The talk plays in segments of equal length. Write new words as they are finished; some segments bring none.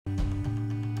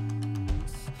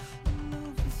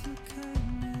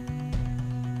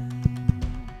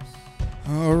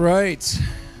All right.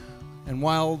 And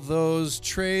while those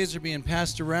trays are being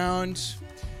passed around,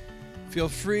 feel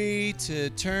free to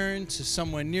turn to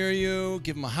someone near you,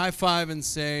 give them a high five, and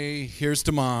say, "Here's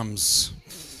to moms."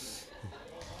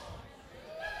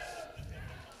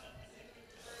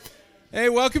 Hey,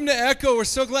 welcome to Echo. We're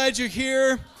so glad you're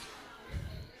here.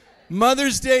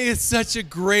 Mother's Day is such a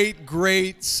great,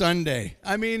 great Sunday.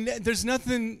 I mean, there's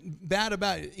nothing bad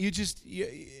about it.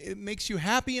 It makes you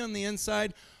happy on the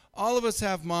inside. All of us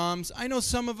have moms. I know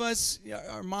some of us,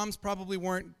 our moms probably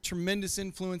weren't tremendous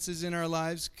influences in our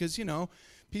lives because,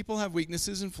 people have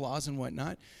weaknesses and flaws and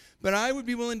whatnot. But I would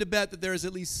be willing to bet that there is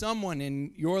at least someone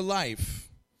in your life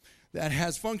that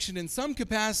has functioned in some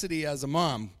capacity as a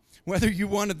mom, whether you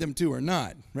wanted them to or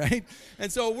not, right? And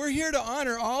so we're here to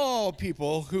honor all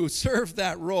people who serve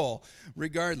that role,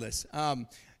 regardless.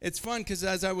 It's fun because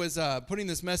as I was putting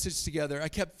this message together, I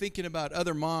kept thinking about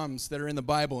other moms that are in the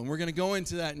Bible, and we're going to go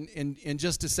into that in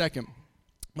just a second.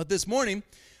 But this morning,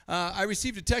 I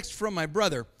received a text from my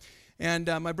brother, and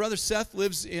my brother Seth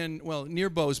lives near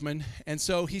Bozeman, and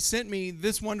so he sent me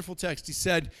this wonderful text. He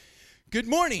said, "Good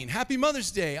morning, happy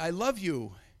Mother's Day, I love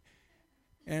you."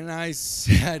 And I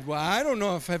said, "Well, I don't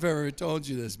know if I've ever told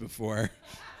you this before.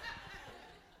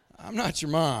 I'm not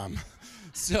your mom."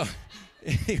 So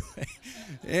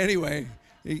anyway,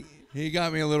 he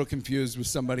got me a little confused with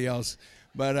somebody else.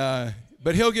 But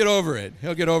he'll get over it.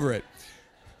 He'll get over it.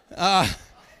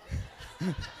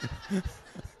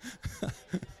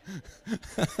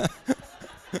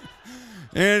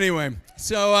 Anyway,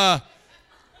 so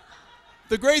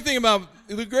the great thing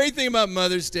about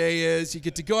Mother's Day is you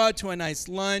get to go out to a nice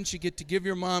lunch, you get to give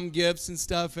your mom gifts and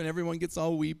stuff, and everyone gets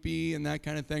all weepy and that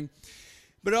kind of thing.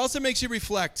 But it also makes you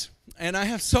reflect. And I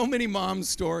have so many mom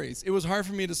stories. It was hard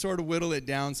for me to sort of whittle it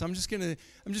down, so I'm just gonna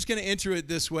enter it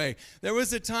this way. There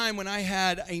was a time when I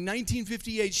had a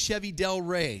 1958 Chevy Del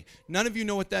Rey. None of you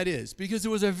know what that is because it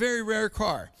was a very rare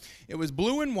car. It was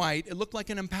blue and white. It looked like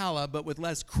an Impala, but with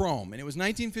less chrome. And it was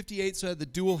 1958, so it had the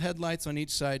dual headlights on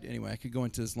each side. Anyway, I could go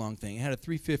into this long thing. It had a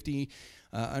 350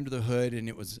 under the hood, and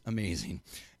it was amazing.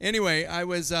 Anyway, I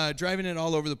was driving it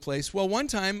all over the place. Well, one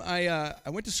time I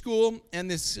went to school,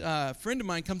 and this friend of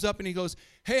mine comes up, and he goes,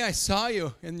 "Hey, I saw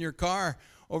you in your car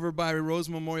over by Rose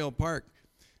Memorial Park."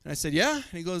 And I said, "Yeah?" And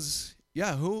he goes,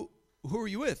 "Yeah, who were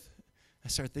you with?" I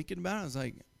started thinking about it. I was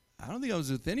like, "I don't think I was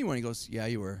with anyone." He goes, "Yeah,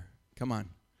 you were. Come on.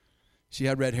 She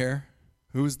had red hair.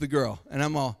 Who was the girl?" And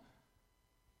I'm all,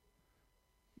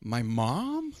 "My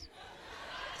mom?"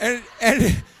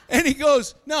 And he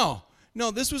goes, no,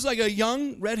 this was like a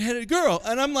young redheaded girl.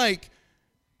 And I'm like,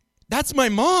 "That's my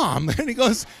mom." And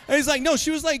he's like, "No,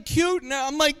 she was like cute." And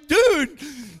I'm like, "Dude,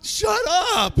 shut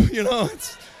up."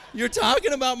 You're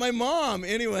talking about my mom.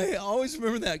 Anyway, I always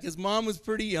remember that because mom was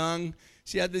pretty young.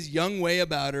 She had this young way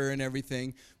about her and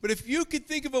everything. But if you could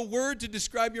think of a word to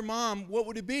describe your mom, what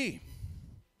would it be?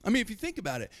 I mean, if you think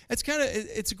about it,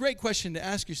 it's a great question to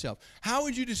ask yourself. How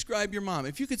would you describe your mom?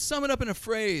 If you could sum it up in a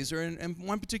phrase or in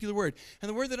one particular word. And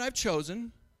the word that I've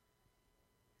chosen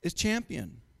is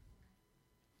champion.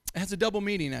 It has a double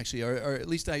meaning, actually, or at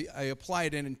least I apply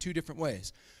it in two different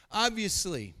ways.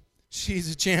 Obviously, she's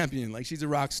a champion, like she's a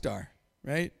rock star,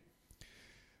 right?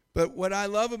 But what I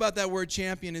love about that word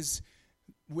champion is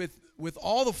with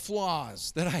all the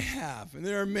flaws that I have, and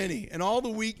there are many, and all the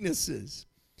weaknesses,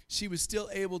 she was still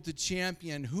able to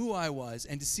champion who I was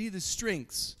and to see the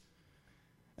strengths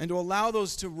and to allow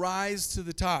those to rise to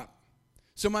the top.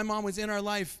 So my mom was in our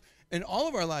life, in all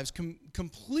of our lives,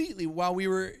 completely while we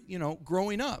were,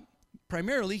 growing up,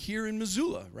 primarily here in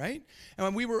Missoula, right?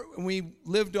 And when we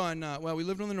lived on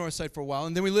the north side for a while,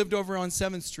 and then we lived over on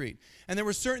 7th Street. And there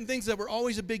were certain things that were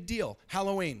always a big deal.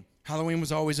 Halloween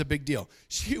was always a big deal.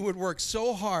 She would work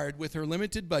so hard with her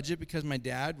limited budget because my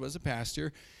dad was a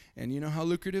pastor, and you know how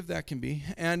lucrative that can be.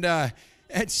 And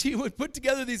she would put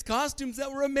together these costumes that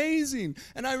were amazing.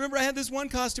 And I remember I had this one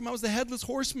costume. I was the Headless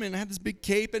Horseman. I had this big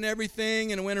cape and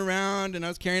everything, and I went around, and I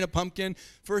was carrying a pumpkin.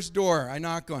 First door I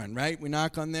knock on, right? We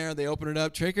knock on there. They open it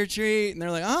up, trick or treat. And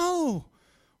they're like, "Oh,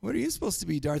 what are you supposed to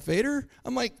be, Darth Vader?"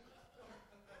 I'm like,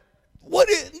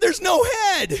 there's no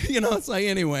head. It's like,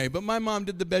 anyway. But my mom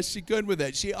did the best she could with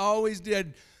it. She always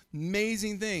did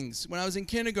amazing things. When I was in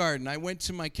kindergarten, I went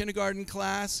to my kindergarten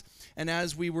class, and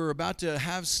as we were about to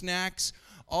have snacks,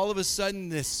 all of a sudden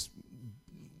this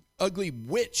ugly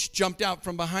witch jumped out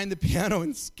from behind the piano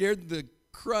and scared the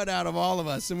crud out of all of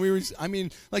us.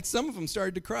 And some of them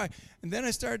started to cry. And then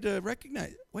I started to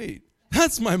recognize, wait,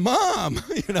 that's my mom.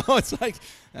 It's like,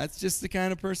 that's just the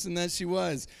kind of person that she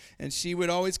was. And she would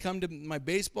always come to my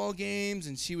baseball games,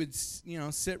 and she would,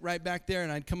 sit right back there,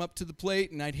 and I'd come up to the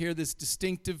plate, and I'd hear this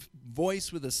distinctive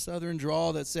voice with a southern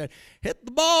drawl that said, "Hit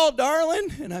the ball,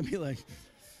 darling." And I'd be like,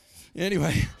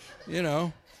 anyway,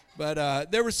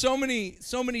 But there were so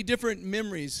many different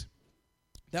memories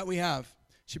that we have.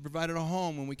 She provided a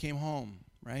home when we came home,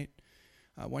 right?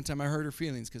 One time I hurt her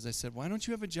feelings because I said, "Why don't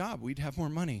you have a job? We'd have more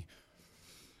money."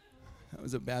 That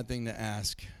was a bad thing to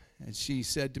ask. And she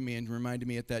said to me and reminded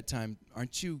me at that time,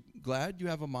 "Aren't you glad you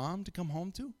have a mom to come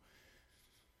home to?"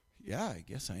 "Yeah, I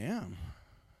guess I am.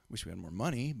 Wish we had more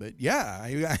money, but yeah,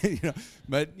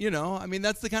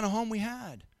 that's the kind of home we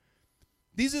had.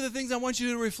 These are the things I want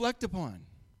you to reflect upon.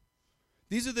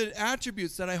 These are the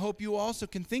attributes that I hope you also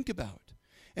can think about.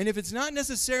 And if it's not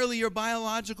necessarily your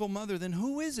biological mother, then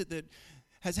who is it that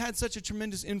has had such a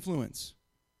tremendous influence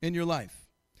in your life?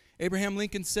 Abraham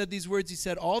Lincoln said these words. He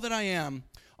said, "All that I am,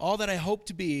 all that I hope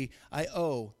to be, I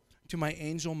owe to my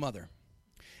angel mother."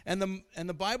 And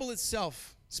the Bible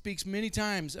itself speaks many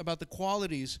times about the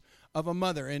qualities of a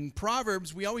mother. In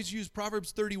Proverbs, we always use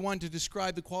Proverbs 31 to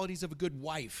describe the qualities of a good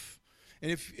wife. And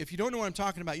if you don't know what I'm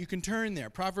talking about, you can turn there.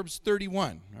 Proverbs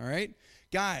 31, all right?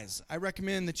 Guys, I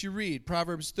recommend that you read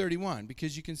Proverbs 31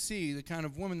 because you can see the kind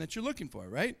of woman that you're looking for,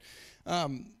 right?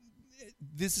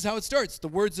 This is how it starts. The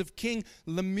words of King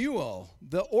Lemuel,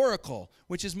 the oracle,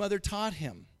 which his mother taught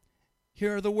him.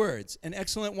 Here are the words. "An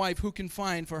excellent wife who can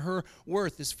find, for her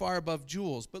worth is far above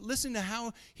jewels." But listen to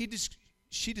how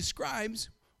she describes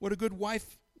what a good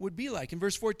wife would be like. In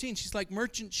verse 14, she's like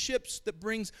merchant ships that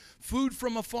brings food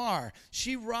from afar.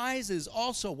 She rises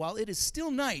also while it is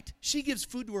still night. She gives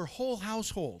food to her whole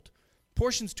household,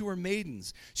 portions to her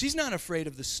maidens. She's not afraid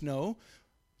of the snow,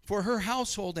 for her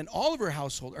household and all of her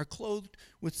household are clothed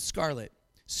with scarlet.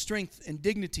 Strength and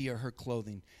dignity are her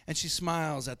clothing, and she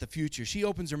smiles at the future. She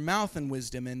opens her mouth in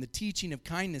wisdom, and the teaching of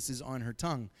kindness is on her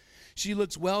tongue. She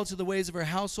looks well to the ways of her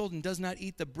household and does not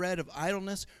eat the bread of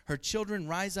idleness. Her children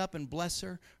rise up and bless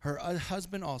her, her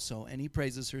husband also, and he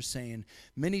praises her, saying,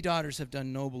 "Many daughters have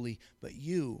done nobly, but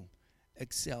you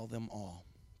excel them all."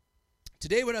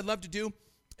 Today what I'd love to do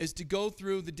is to go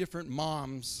through the different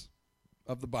moms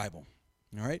of the Bible.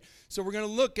 All right, so we're going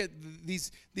to look at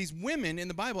these women in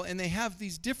the Bible, and they have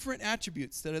these different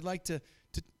attributes that I'd like to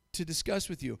discuss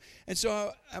with you. And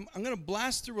so I'm going to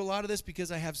blast through a lot of this because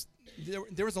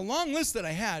there was a long list that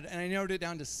I had, and I narrowed it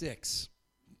down to 6.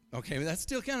 Okay, but that's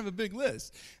still kind of a big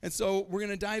list. And so we're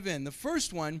going to dive in. The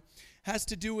first one has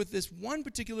to do with this one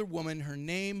particular woman. Her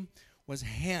name was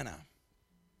Hannah.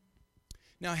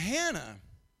 Now, Hannah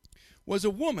was a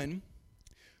woman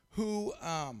who...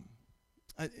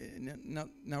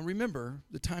 Now remember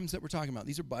the times that we're talking about.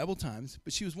 These are Bible times,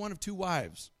 but she was one of 2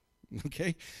 wives,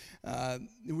 okay?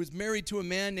 Was married to a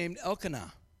man named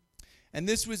Elkanah. And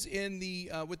this was in the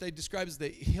what they describe as the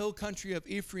hill country of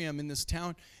Ephraim, in this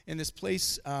town, in this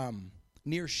place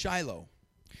near Shiloh.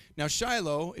 Now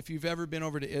Shiloh, if you've ever been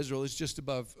over to Israel, is just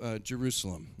above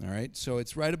Jerusalem, all right? So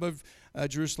it's right above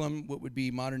Jerusalem, what would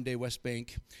be modern-day West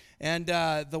Bank. And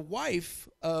the wife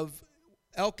of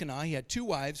Elkanah, he had 2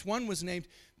 wives. One was named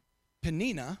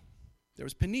Peninnah. There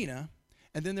was Peninnah,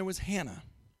 and then there was Hannah.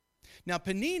 Now,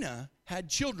 Peninnah had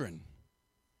children.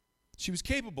 She was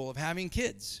capable of having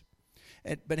kids,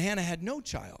 but Hannah had no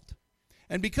child.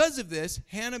 And because of this,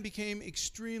 Hannah became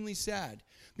extremely sad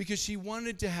because she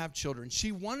wanted to have children.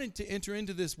 She wanted to enter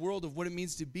into this world of what it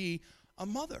means to be a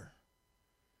mother.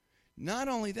 Not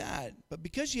only that, but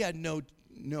because she had no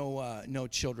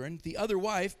children, the other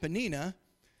wife, Peninnah,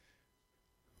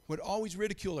 would always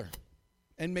ridicule her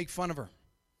and make fun of her.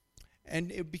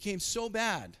 And it became so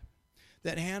bad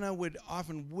that Hannah would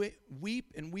often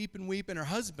weep and weep and weep, and her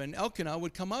husband, Elkanah,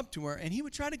 would come up to her, and he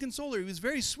would try to console her. He was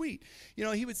very sweet.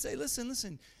 He would say,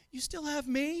 listen, you still have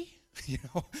me?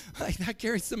 Like that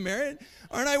carries some merit.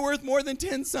 Aren't I worth more than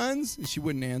 10 sons? And she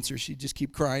wouldn't answer. She'd just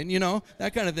keep crying,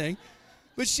 that kind of thing.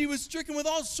 But she was stricken with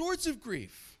all sorts of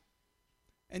grief.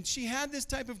 And she had this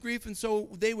type of grief, and so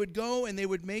they would go and they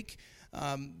would make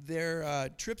their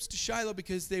trips to Shiloh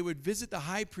because they would visit the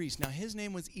high priest. Now, his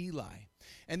name was Eli.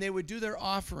 And they would do their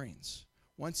offerings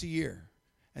once a year.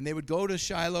 And they would go to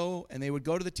Shiloh, and they would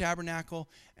go to the tabernacle.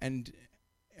 And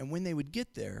when they would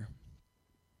get there,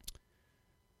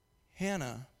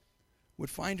 Hannah would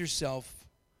find herself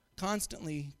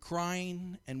constantly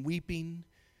crying and weeping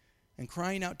and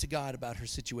crying out to God about her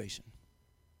situation.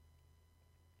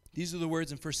 These are the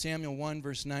words in 1 Samuel 1,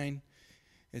 verse 9.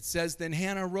 It says, "Then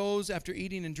Hannah rose after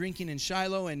eating and drinking in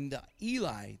Shiloh, and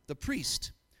Eli, the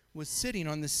priest, was sitting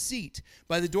on the seat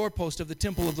by the doorpost of the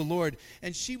temple of the Lord,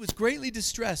 and she was greatly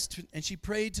distressed, and she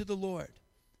prayed to the Lord,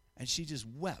 and she just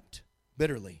wept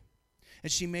bitterly.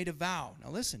 And she made a vow.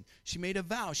 Now listen, she made a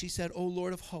vow. She said, O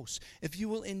Lord of hosts, if you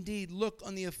will indeed look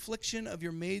on the affliction of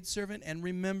your maidservant and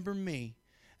remember me,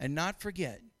 and not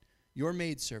forget your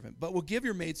maidservant, but will give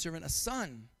your maidservant a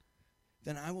son,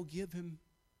 then I will give him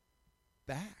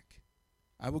back.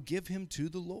 I will give him to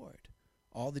the Lord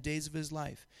all the days of his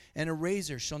life, and a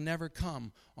razor shall never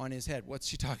come on his head. What's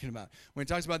she talking about? When it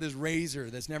talks about this razor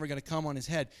that's never going to come on his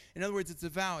head, in other words, it's a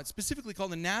vow. It's specifically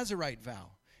called the Nazirite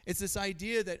vow. It's this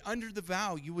idea that under the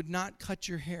vow, you would not cut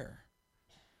your hair.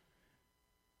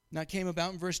 And that came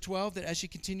about in verse 12, that as she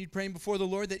continued praying before the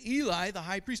Lord, that Eli, the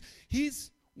high priest,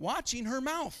 he's watching her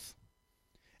mouth.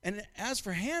 And as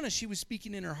for Hannah, she was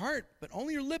speaking in her heart, but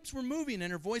only her lips were moving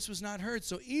and her voice was not heard.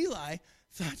 So Eli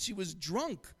thought she was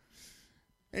drunk.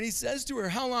 And he says to her,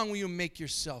 how long will you make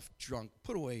yourself drunk?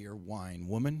 Put away your wine,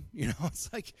 woman. You know,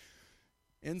 it's like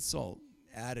insult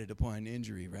added upon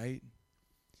injury, right?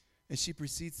 And she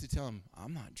proceeds to tell him,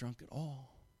 I'm not drunk at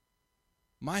all.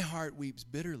 My heart weeps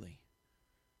bitterly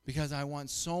because I want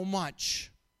so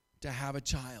much to have a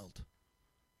child.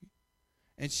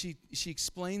 And she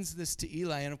explains this to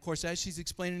Eli. And, of course, as she's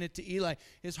explaining it to Eli,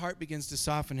 his heart begins to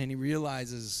soften, and he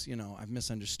realizes, you know, I've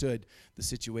misunderstood the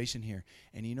situation here.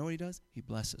 And you know what he does? He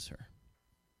blesses her.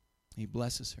 He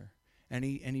blesses her. And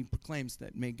he proclaims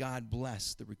that, may God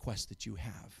bless the request that you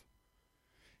have.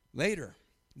 Later,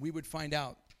 we would find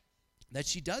out that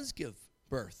she does give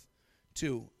birth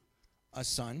to a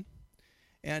son.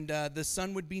 And the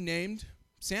son would be named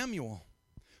Samuel.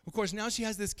 Of course, now she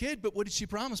has this kid, but what did she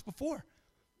promise before?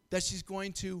 That she's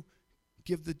going to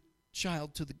give the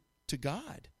child to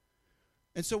God.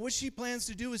 And so what she plans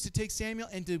to do is to take Samuel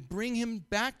and to bring him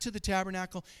back to the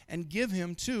tabernacle and give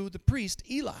him to the priest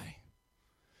Eli.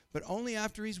 But only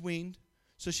after he's weaned,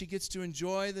 so she gets to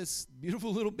enjoy this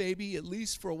beautiful little baby at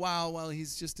least for a while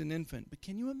he's just an infant. But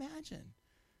can you imagine?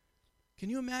 Can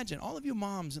you imagine? All of you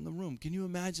moms in the room, can you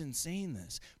imagine saying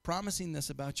this, promising this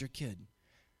about your kid?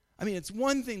 I mean, it's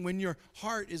one thing when your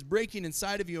heart is breaking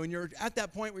inside of you and you're at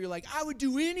that point where you're like, I would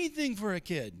do anything for a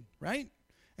kid, right?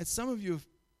 And some of you have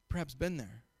perhaps been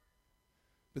there.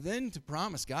 But then to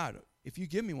promise God, if you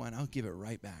give me one, I'll give it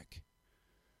right back.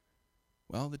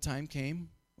 Well, the time came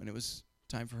when it was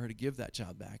time for her to give that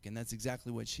child back, and that's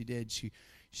exactly what she did.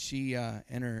 She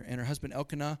and her husband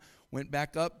Elkanah went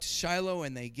back up to Shiloh,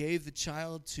 and they gave the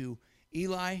child to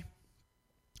Eli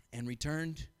and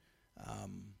returned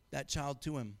that child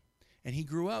to him. And he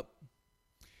grew up.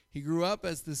 He grew up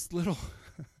as this little,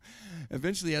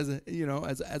 eventually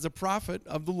as a prophet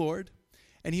of the Lord.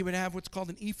 And he would have what's called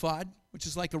an ephod, which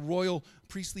is like a royal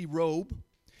priestly robe.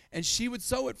 And she would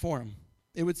sew it for him.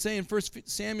 It would say in 1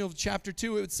 Samuel chapter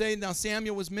 2, it would say, now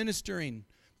Samuel was ministering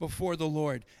before the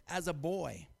Lord as a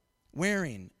boy,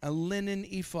 wearing a linen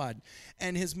ephod.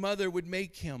 And his mother would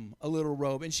make him a little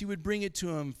robe, and she would bring it to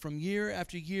him from year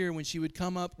after year when she would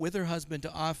come up with her husband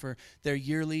to offer their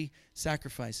yearly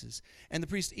sacrifices. And the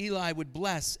priest Eli would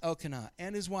bless Elkanah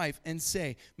and his wife and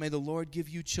say, may the Lord give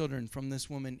you children from this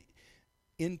woman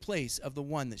in place of the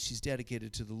one that she's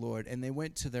dedicated to the Lord. And they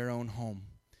went to their own home.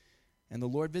 And the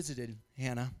Lord visited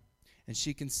Hannah, and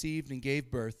she conceived and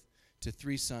gave birth to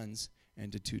 3 sons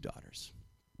and to 2 daughters.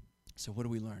 So what do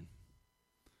we learn?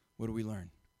 What do we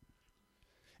learn?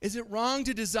 Is it wrong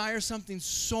to desire something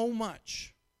so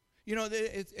much? You know,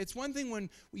 it's one thing when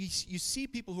you see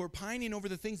people who are pining over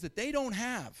the things that they don't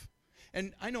have.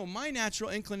 And I know my natural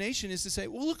inclination is to say,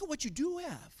 well, look at what you do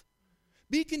have.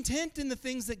 Be content in the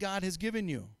things that God has given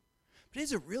you. But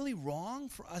is it really wrong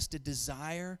for us to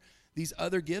desire these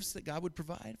other gifts that God would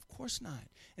provide? Of course not.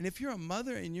 And if you're a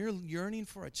mother and you're yearning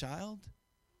for a child,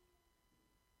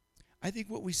 I think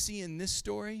what we see in this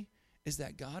story is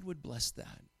that God would bless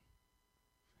that.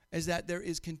 Is that there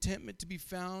is contentment to be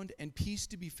found and peace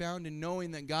to be found in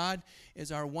knowing that God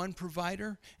is our one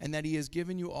provider and that he has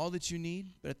given you all that you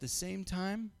need, but at the same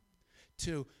time,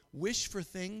 to wish for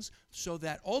things so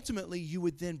that ultimately you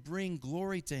would then bring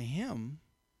glory to him.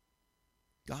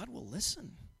 God will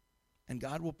listen and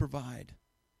God will provide.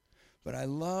 But I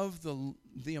love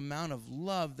the amount of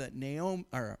love that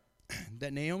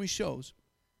Naomi shows.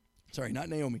 Sorry, not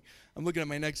Naomi. I'm looking at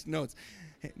my next notes.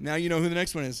 Now you know who the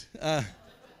next one is.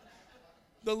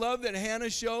 The love that Hannah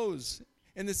shows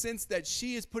in the sense that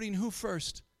she is putting who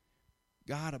first?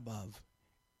 God above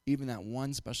even that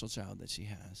one special child that she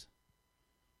has.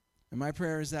 And my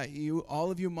prayer is that you,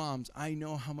 all of you moms, I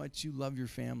know how much you love your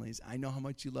families. I know how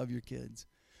much you love your kids.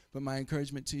 But my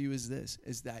encouragement to you is this,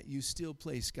 is that you still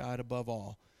place God above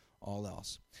all all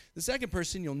else. The second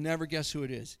person, you'll never guess who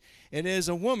it is. It is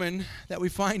a woman that we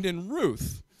find in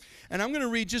Ruth. And I'm going to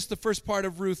read just the first part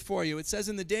of Ruth for you. It says,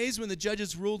 in the days when the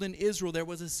judges ruled in Israel, there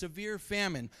was a severe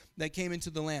famine that came into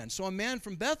the land. So a man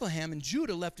from Bethlehem in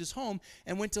Judah left his home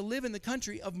and went to live in the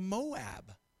country of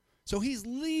Moab. So he's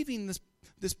leaving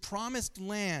this promised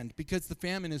land because the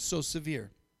famine is so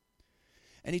severe.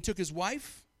 And he took his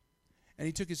wife and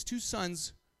he took his 2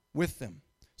 sons with them.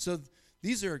 So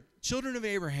these are children of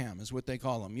Abraham is what they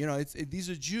call them. You know, these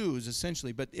are Jews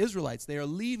essentially, but Israelites. They are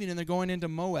leaving and they're going into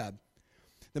Moab.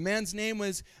 The man's name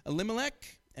was Elimelech,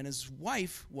 and his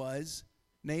wife was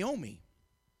Naomi.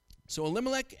 So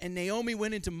Elimelech and Naomi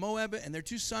went into Moab, and their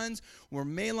 2 sons were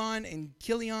Mahlon and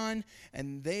Chilion,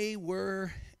 and they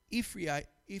were Ephrathite.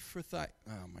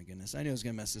 Oh my goodness, I knew I was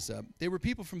going to mess this up. They were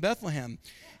people from Bethlehem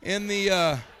in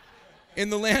the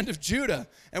land of Judah.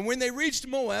 And when they reached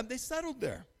Moab, they settled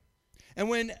there. And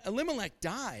when Elimelech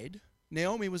died,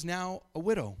 Naomi was now a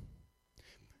widow.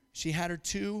 She had her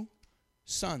 2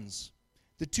 sons.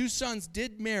 The 2 sons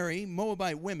did marry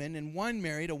Moabite women, and one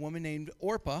married a woman named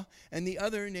Orpah, and the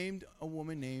other named a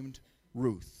woman named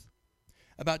Ruth.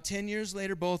 About 10 years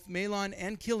later, both Mahlon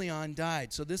and Chilion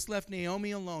died. So this left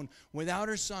Naomi alone without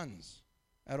her sons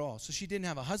at all. So she didn't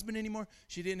have a husband anymore.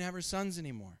 She didn't have her sons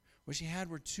anymore. What she had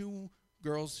were 2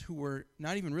 girls who were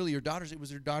not even really her daughters. It was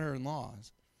her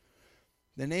daughter-in-laws.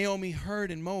 Then Naomi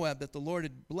heard in Moab that the Lord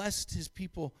had blessed his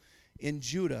people in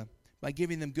Judah by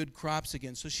giving them good crops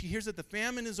again. So she hears that the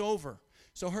famine is over.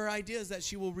 So her idea is that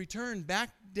she will return back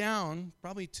down,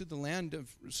 probably to the land of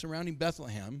surrounding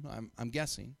Bethlehem, I'm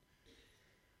guessing.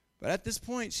 But at this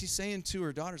point, she's saying to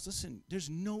her daughters, listen, there's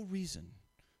no reason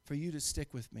for you to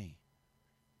stick with me.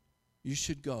 You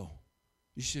should go.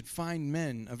 You should find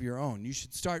men of your own. You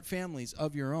should start families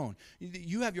of your own.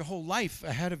 You have your whole life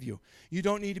ahead of you. You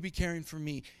don't need to be caring for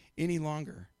me any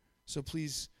longer. So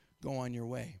please go on your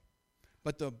way.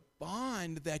 But the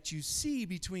bond that you see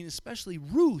between especially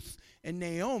Ruth and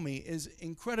Naomi is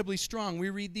incredibly strong. We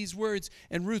read these words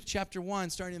in Ruth chapter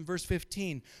 1, starting in verse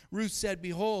 15. Ruth said,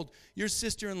 behold, your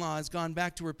sister-in-law has gone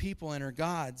back to her people and her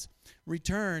gods.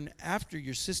 Return after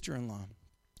your sister-in-law.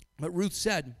 But Ruth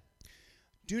said,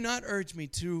 do not urge me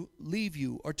to leave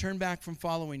you or turn back from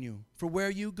following you. For where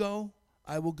you go,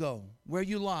 I will go. Where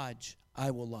you lodge,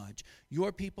 I will lodge.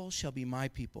 Your people shall be my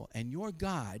people, and your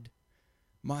God,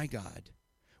 my God.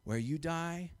 Where you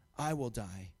die, I will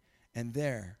die, and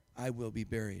there I will be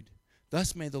buried.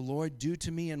 Thus may the Lord do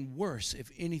to me, and worse,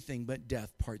 if anything but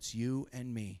death parts you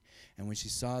and me. And when she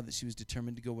saw that she was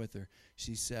determined to go with her,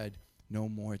 she said no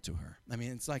more to her. I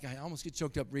mean, it's like I almost get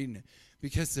choked up reading it,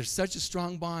 because there's such a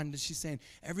strong bond that she's saying,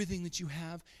 everything that you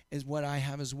have is what I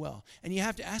have as well. And you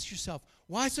have to ask yourself,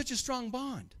 why such a strong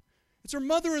bond? It's her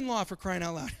mother-in-law, for crying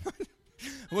out loud.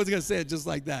 I wasn't going to say it just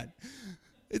like that.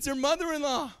 It's her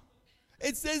mother-in-law.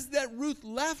 It says that Ruth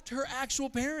left her actual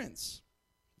parents.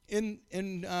 In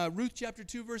Ruth chapter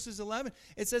 2, verses 11,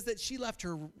 it says that she left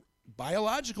her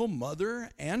biological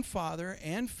mother and father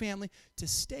and family to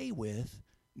stay with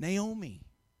Naomi.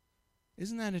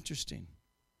 Isn't that interesting?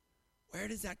 Where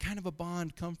does that kind of a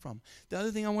bond come from? The other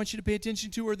thing I want you to pay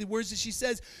attention to are the words that she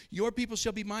says, your people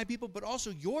shall be my people, but also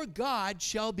your God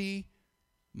shall be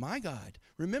my God.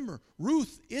 Remember,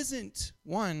 Ruth isn't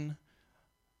one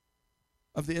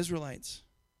of the Israelites.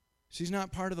 She's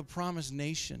not part of the promised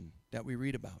nation that we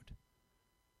read about.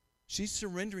 She's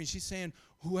surrendering. She's saying,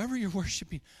 whoever you're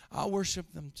worshiping, I'll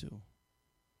worship them too.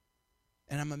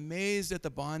 And I'm amazed at the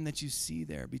bond that you see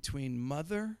there between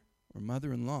mother or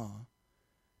mother-in-law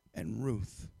and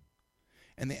Ruth.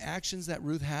 And the actions that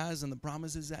Ruth has and the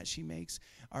promises that she makes,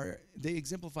 they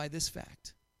exemplify this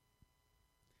fact.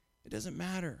 It doesn't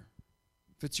matter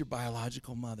if it's your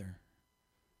biological mother.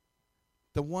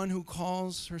 The one who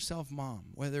calls herself mom,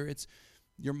 whether it's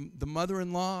the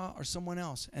mother-in-law or someone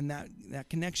else, and that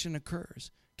connection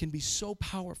occurs, can be so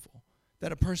powerful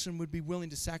that a person would be willing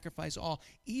to sacrifice all,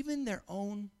 even their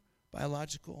own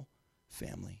biological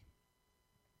family.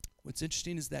 What's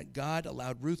interesting is that God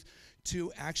allowed Ruth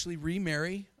to actually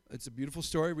remarry. It's a beautiful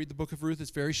story. Read the book of Ruth. It's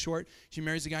very short. She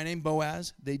marries a guy named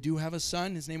Boaz. They do have a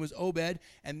son. His name was Obed,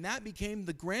 and that became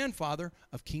the grandfather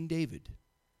of King David.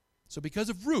 So because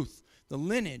of Ruth, the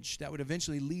lineage that would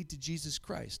eventually lead to Jesus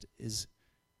Christ is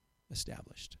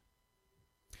established.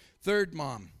 Third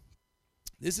mom.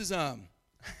 This is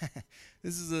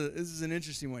this is an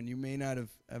interesting one. You may not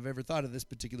have ever thought of this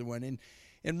particular one.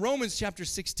 In Romans chapter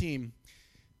 16,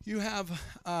 you have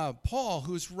Paul,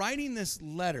 who's writing this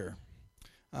letter,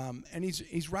 and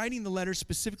he's writing the letter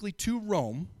specifically to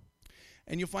Rome,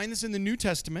 and you'll find this in the New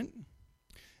Testament.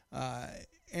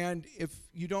 And if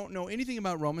you don't know anything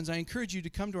about Romans, I encourage you to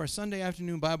come to our Sunday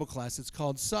afternoon Bible class. It's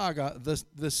called Saga,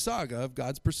 the Saga of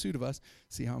God's Pursuit of Us.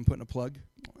 See how I'm putting a plug?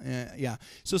 Yeah.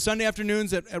 So Sunday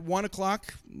afternoons at 1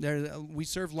 o'clock, we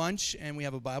serve lunch, and we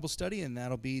have a Bible study, and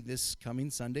that'll be this coming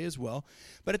Sunday as well.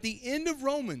 But at the end of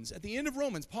Romans,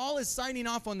 Paul is signing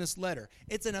off on this letter.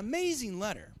 It's an amazing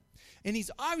letter. And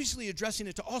he's obviously addressing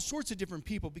it to all sorts of different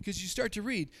people, because you start to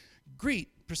read,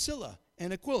 greet Priscilla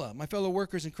and Aquila, my fellow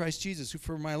workers in Christ Jesus, who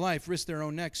for my life risked their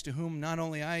own necks, to whom not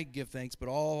only I give thanks, but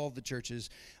all the churches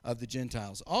of the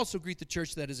Gentiles. Also greet the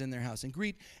church that is in their house. And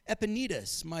greet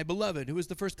Epaenetus, my beloved, who is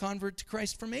the first convert to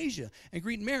Christ from Asia. And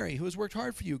greet Mary, who has worked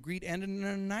hard for you. Greet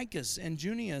Andronicus and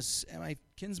Junius, and my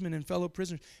kinsmen and fellow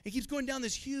prisoners. He keeps going down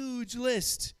this huge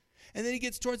list. And then he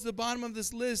gets towards the bottom of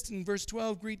this list in verse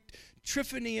 12. Greet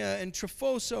Tryphaena and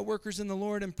Tryphosa, workers in the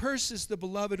Lord, and Persis, the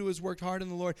beloved, who has worked hard in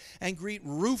the Lord. And greet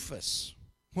Rufus.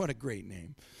 What a great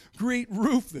name. Greet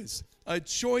Rufus, a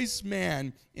choice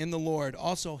man in the Lord,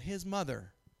 also his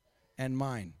mother and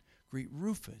mine. Greet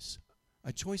Rufus,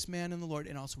 a choice man in the Lord,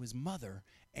 and also his mother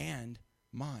and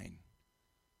mine.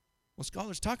 Well,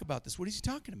 scholars talk about this. What is he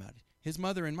talking about? His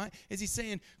mother and mine. Is he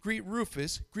saying, greet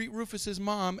Rufus's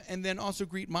mom, and then also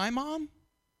greet my mom?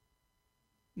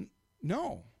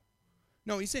 No.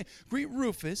 No, he's saying, greet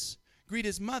Rufus, greet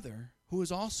his mother, who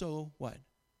is also, what?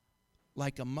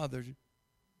 Like a mother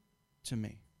to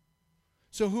me.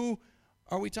 So who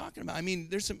are we talking about? I mean,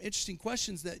 there's some interesting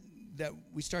questions that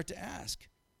we start to ask.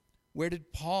 Where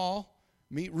did Paul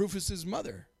meet Rufus's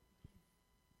mother?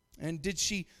 And did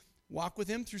she walk with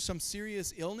him through some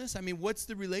serious illness? I mean, what's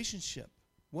the relationship?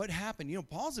 What happened? You know,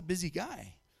 Paul's a busy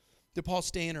guy. Did Paul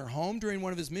stay in her home during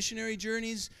one of his missionary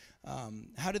journeys?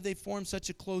 How did they form such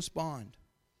a close bond?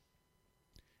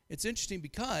 It's interesting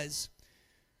because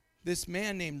this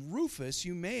man named Rufus,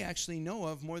 you may actually know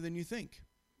of more than you think.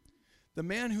 The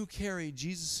man who carried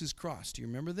Jesus' cross. Do you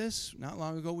remember this? Not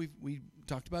long ago we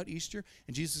talked about Easter,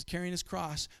 and Jesus is carrying his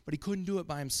cross, but he couldn't do it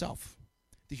by himself.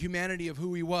 The humanity of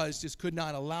who he was just could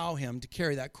not allow him to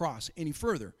carry that cross any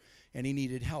further, and he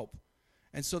needed help.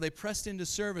 And so they pressed into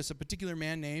service a particular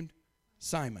man named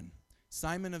Simon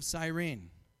of Cyrene.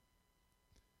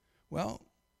 Well,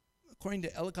 according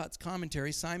to Ellicott's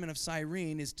commentary, Simon of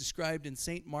Cyrene is described in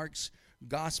St. Mark's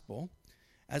Gospel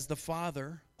as the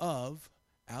father of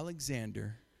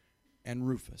Alexander and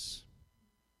Rufus.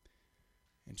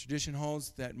 And tradition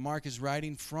holds that Mark is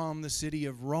writing from the city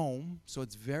of Rome, so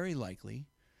it's very likely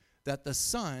that the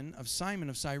son of Simon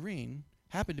of Cyrene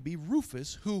happened to be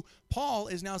Rufus, who Paul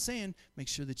is now saying, make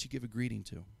sure that you give a greeting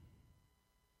to.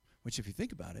 Which, if you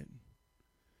think about it,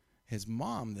 his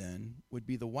mom then would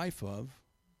be the wife of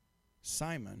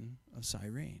Simon of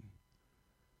Cyrene.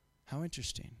 How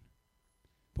interesting.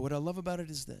 But what I love about it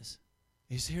is this.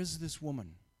 Here's this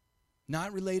woman,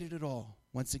 not related at all,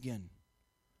 once again.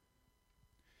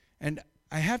 And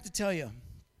I have to tell you,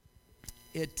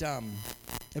 it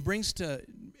brings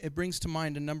to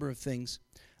mind a number of things.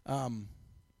 I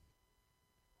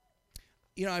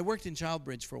worked in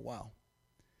ChildBridge for a while,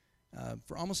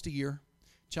 for almost a year.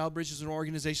 ChildBridge is an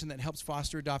organization that helps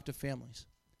foster adoptive families.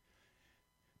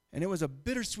 And it was a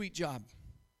bittersweet job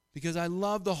because I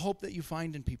love the hope that you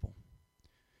find in people.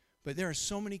 But there are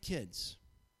so many kids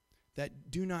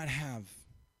that do not have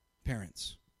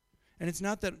parents. And it's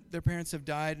not that their parents have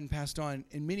died and passed on.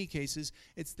 In many cases,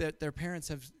 it's that their parents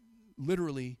have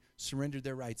literally surrendered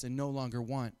their rights and no longer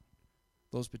want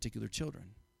those particular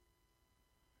children.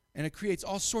 And it creates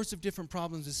all sorts of different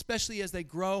problems, especially as they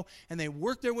grow and they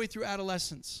work their way through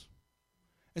adolescence.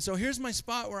 And so here's my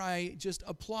spot where I just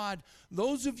applaud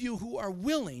those of you who are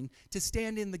willing to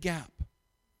stand in the gap.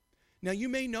 Now, you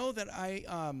may know that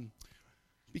I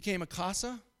became a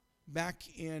CASA back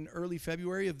in early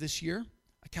February of this year.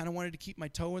 I kind of wanted to keep my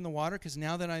toe in the water because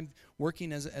now that I'm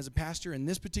working as a pastor in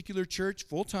this particular church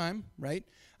full-time, right,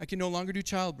 I can no longer do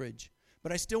ChildBridge.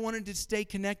 But I still wanted to stay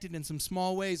connected in some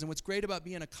small ways. And what's great about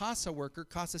being a CASA worker,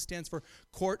 CASA stands for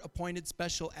Court-Appointed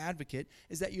Special Advocate,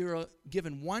 is that you're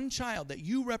given one child that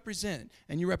you represent,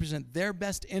 and you represent their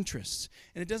best interests.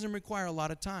 And it doesn't require a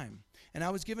lot of time. And I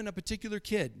was given a particular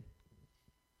kid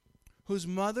whose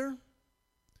mother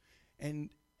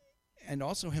and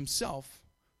also himself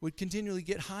would continually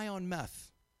get high on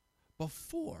meth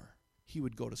before he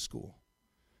would go to school.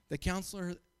 The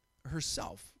counselor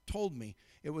herself told me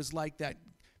it was like that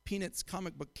Peanuts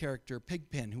comic book character,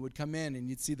 Pigpen, who would come in and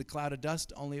you'd see the cloud of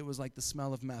dust, only it was like the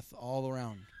smell of meth all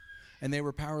around. And they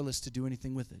were powerless to do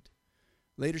anything with it.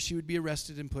 Later, she would be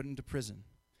arrested and put into prison.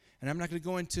 And I'm not going to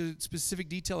go into specific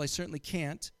detail. I certainly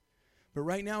can't. But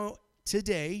right now,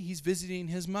 today, he's visiting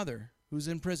his mother, who's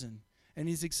in prison. And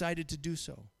he's excited to do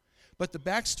so. But the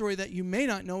backstory that you may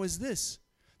not know is this,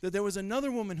 that there was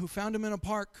another woman who found him in a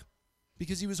park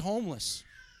because he was homeless.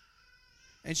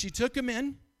 And she took him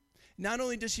in. Not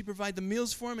only does she provide the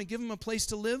meals for him and give him a place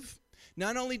to live,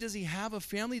 not only does he have a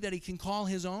family that he can call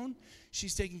his own,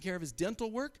 she's taking care of his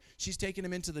dental work. She's taking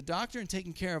him into the doctor and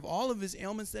taking care of all of his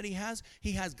ailments that he has.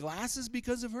 He has glasses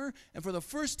because of her. And for the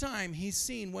first time, he's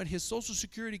seen what his Social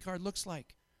Security card looks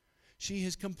like. She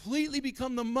has completely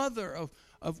become the mother of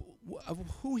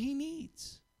who he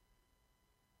needs.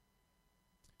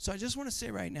 So I just want to say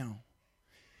right now,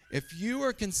 if you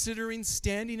are considering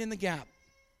standing in the gap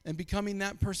and becoming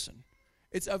that person,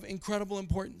 it's of incredible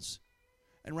importance.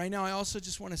 And right now I also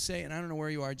just want to say, and I don't know where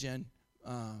you are, Jen.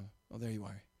 Oh, there you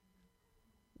are.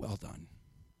 Well done.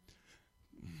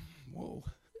 Whoa.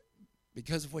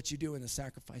 Because of what you do and the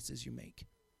sacrifices you make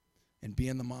and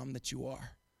being the mom that you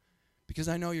are. Because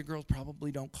I know your girls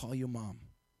probably don't call you mom,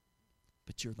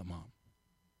 but you're the mom.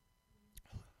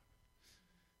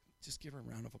 Just give her a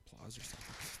round of applause or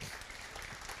something.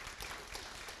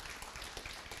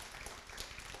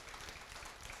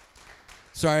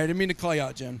 Sorry, I didn't mean to call you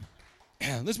out, Jen.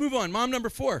 Let's move on. Mom number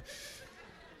 4.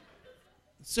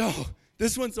 So,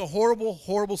 this one's a horrible,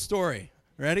 horrible story.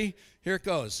 Ready? Here it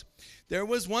goes. There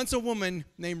was once a woman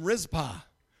named Rizpah.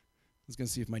 I was going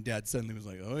to see if my dad suddenly was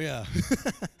like, oh, yeah.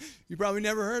 You probably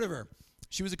never heard of her.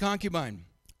 She was a concubine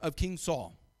of King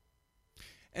Saul.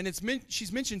 And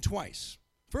she's mentioned twice.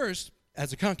 First,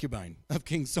 as a concubine of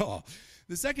King Saul.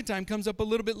 The second time comes up a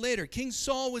little bit later. King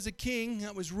Saul was a king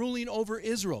that was ruling over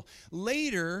Israel.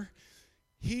 Later,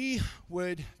 he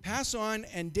would pass on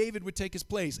and David would take his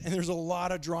place. And there's a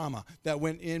lot of drama that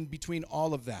went in between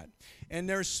all of that. And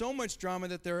there's so much drama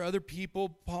that there are other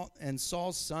people, Paul and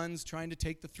Saul's sons, trying to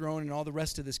take the throne and all the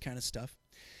rest of this kind of stuff.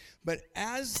 But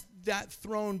as that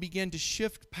throne began to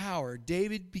shift power,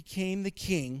 David became the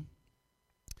king.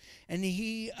 And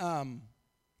he,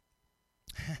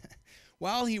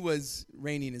 while he was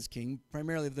reigning as king,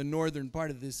 primarily of the northern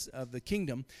part of the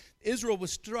kingdom, Israel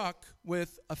was struck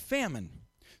with a famine.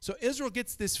 So Israel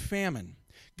gets this famine.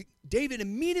 David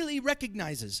immediately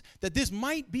recognizes that this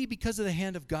might be because of the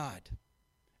hand of God.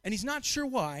 And he's not sure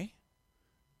why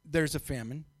there's a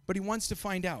famine, but he wants to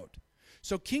find out.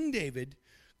 So King David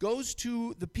goes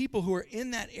to the people who are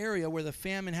in that area where the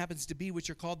famine happens to be,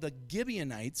 which are called the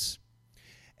Gibeonites,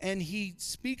 and he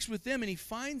speaks with them, and he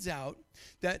finds out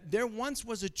that there once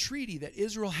was a treaty that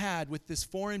Israel had with this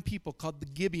foreign people called the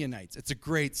Gibeonites. It's a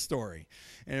great story.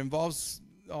 It involves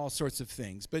all sorts of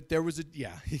things. But there was a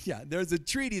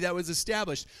treaty that was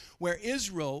established where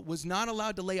Israel was not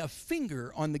allowed to lay a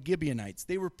finger on the Gibeonites.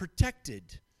 They were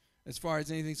protected as far as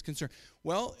anything's concerned.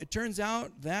 Well, it turns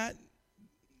out that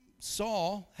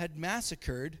Saul had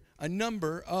massacred a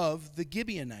number of the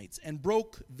Gibeonites and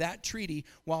broke that treaty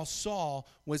while Saul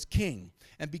was king.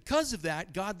 And because of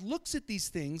that, God looks at these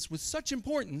things with such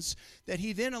importance that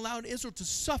he then allowed Israel to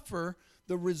suffer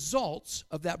the results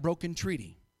of that broken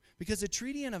treaty. Because a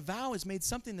treaty and a vow is made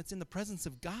something that's in the presence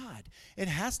of God. It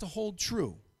has to hold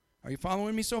true. Are you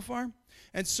following me so far?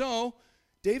 And so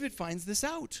David finds this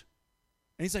out.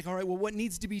 And he's like, all right, well, what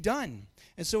needs to be done?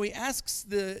 And so he asks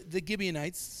the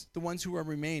Gibeonites, the ones who are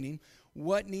remaining,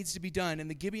 what needs to be done? And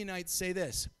the Gibeonites say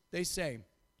this. They say,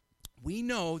 we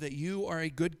know that you are a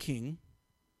good king,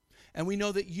 and we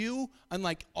know that you,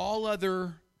 unlike all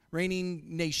other reigning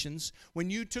nations, when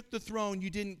you took the throne, you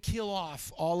didn't kill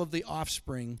off all of the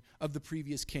offspring of the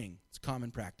previous king. It's common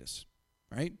practice,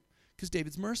 right? Because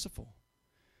David's merciful.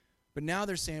 But now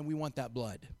they're saying, we want that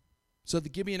blood. So the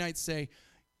Gibeonites say,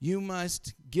 you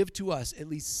must give to us at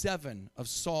least 7 of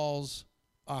Saul's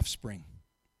offspring,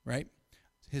 right?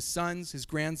 His sons, his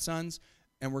grandsons,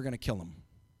 and we're going to kill them.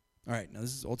 All right, now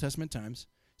this is Old Testament times.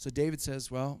 So David says,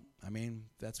 well, I mean,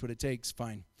 that's what it takes,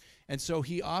 fine. And so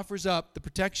he offers up the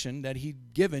protection that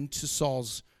he'd given to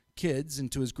Saul's kids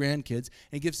and to his grandkids,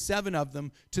 and he gives 7 of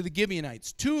them to the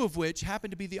Gibeonites, 2 of which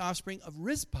happen to be the offspring of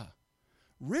Rizpah.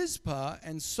 Rizpah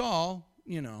and Saul,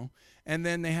 and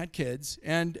then they had kids.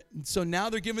 And so now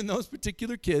they're giving those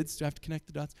particular kids, do I have to connect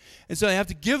the dots? And so they have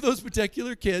to give those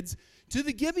particular kids to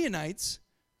the Gibeonites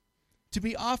to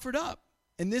be offered up.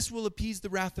 And this will appease the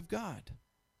wrath of God.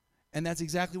 And that's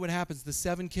exactly what happens. The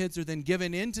 7 kids are then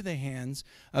given into the hands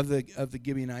of the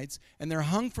Gibeonites, and they're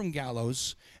hung from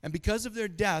gallows. And because of their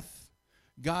death,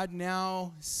 God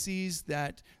now sees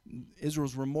that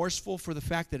Israel's remorseful for the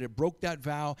fact that it broke that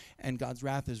vow, and God's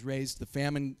wrath is raised. The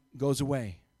famine goes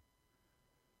away.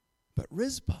 But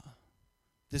Rizpah,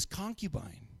 this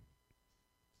concubine,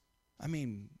 I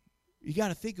mean, you got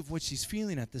to think of what she's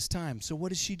feeling at this time. So what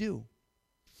does she do?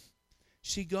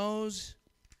 She goes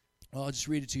Well, I'll just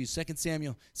read it to you. 2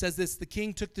 Samuel says this: the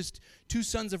king took the two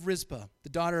sons of Rizpah, the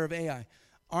daughter of Ai,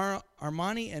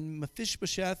 Armani and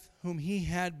Mephibosheth, whom he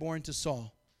had borne to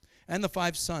Saul, and the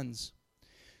 5 sons.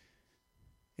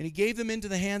 And he gave them into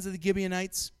the hands of the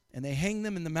Gibeonites, and they hanged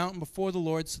them in the mountain before the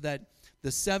Lord, so that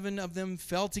the 7 of them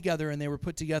fell together, and they were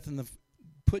put to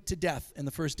death in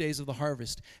the first days of the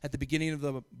harvest, at the beginning of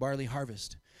the barley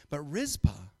harvest. But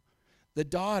Rizpah, the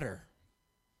daughter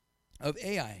of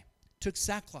Ai, took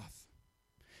sackcloth,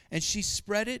 and she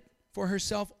spread it for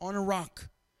herself on a rock.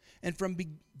 And from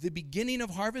the beginning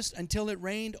of harvest until it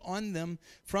rained on them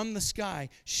from the sky,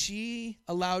 she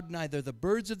allowed neither the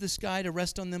birds of the sky to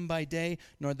rest on them by day,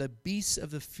 nor the beasts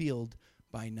of the field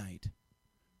by night.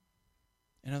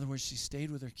 In other words, she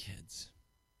stayed with her kids.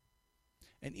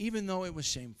 And even though it was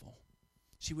shameful,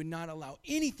 she would not allow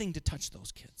anything to touch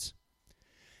those kids.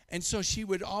 And so she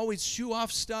would always shoo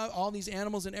off stuff, all these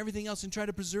animals and everything else, and try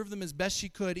to preserve them as best she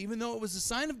could, even though it was a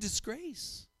sign of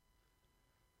disgrace.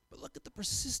 But look at the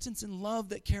persistence and love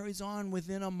that carries on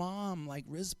within a mom like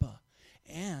Rizpah.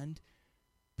 And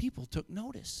people took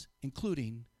notice,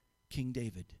 including King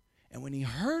David. And when he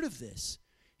heard of this,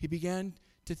 he began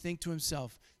to think to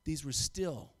himself, these were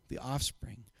still the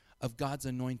offspring of God's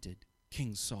anointed,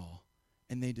 King Saul.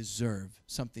 And they deserve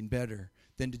something better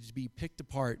than to be picked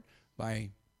apart by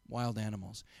wild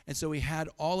animals. And so he had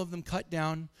all of them cut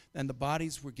down, and the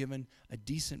bodies were given a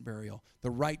decent burial,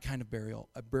 the right kind of burial,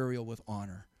 a burial with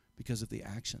honor, because of the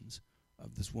actions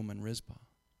of this woman Rizpah.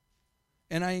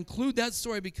 And I include that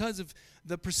story because of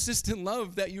the persistent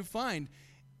love that you find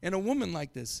in a woman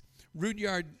like this.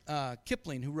 Rudyard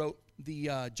Kipling, who wrote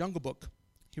the Jungle Book,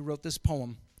 he wrote this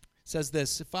poem. Says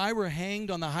this: if I were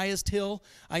hanged on the highest hill,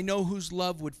 I know whose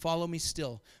love would follow me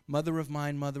still. Mother of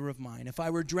mine, mother of mine. If I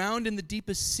were drowned in the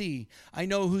deepest sea, I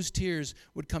know whose tears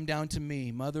would come down to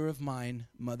me. Mother of mine,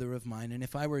 mother of mine. And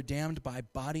if I were damned by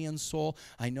body and soul,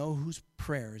 I know whose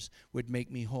prayers would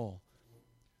make me whole.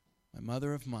 My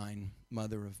mother of mine,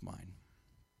 mother of mine.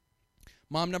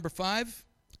 Mom number 5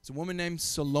 is a woman named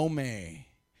Salome.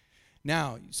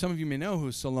 Now, some of you may know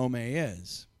who Salome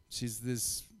is. She's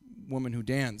this woman who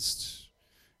danced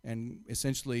and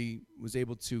essentially was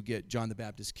able to get John the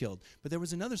Baptist killed. But there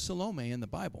was another Salome in the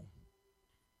Bible,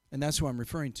 and that's who I'm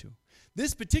referring to.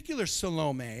 This particular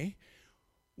Salome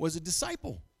was a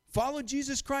disciple, followed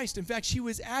Jesus Christ. In fact, she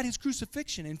was at his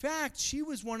crucifixion. In fact, she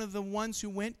was one of the ones who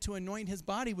went to anoint his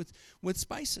body with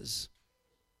spices.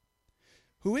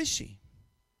 Who is she?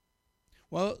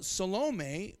 Well,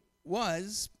 Salome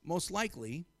was most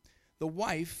likely the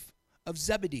wife of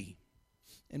Zebedee.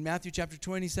 In Matthew chapter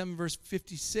 27, verse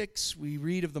 56, we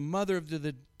read of the mother of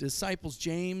the disciples,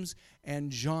 James and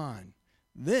John.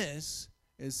 This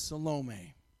is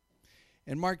Salome.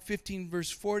 In Mark 15,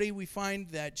 verse 40, we find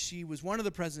that she was one of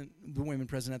the women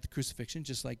present at the crucifixion,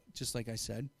 just like I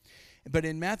said. But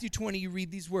in Matthew 20, you read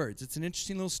these words. It's an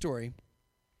interesting little story.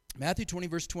 Matthew 20,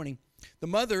 verse 20. The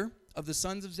mother of the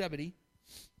sons of Zebedee,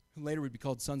 who later would be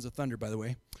called sons of thunder, by the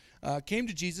way, came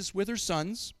to Jesus with her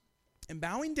sons, and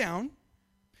bowing down,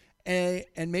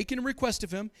 and making a request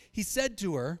of him, he said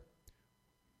to her,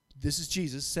 this is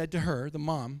Jesus, said to her, the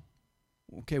mom,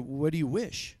 okay, what do you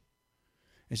wish?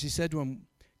 And she said to him,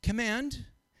 command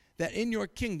that in your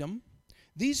kingdom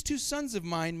these 2 sons of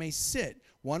mine may sit,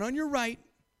 one on your right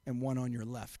and one on your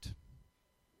left.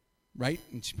 Right?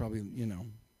 And she probably,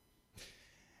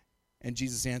 And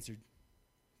Jesus answered,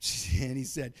 and he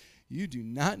said, you do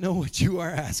not know what you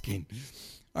are asking.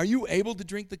 Are you able to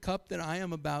drink the cup that I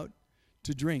am about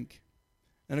to drink?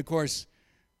 And of course,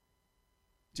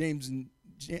 James and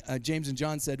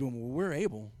John said to him, well, we're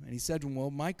able. And he said to him,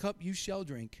 well, my cup you shall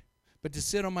drink. But to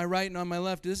sit on my right and on my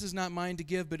left, this is not mine to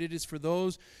give, but it is for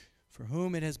those for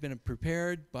whom it has been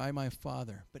prepared by my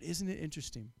Father. But isn't it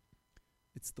interesting?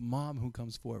 It's the mom who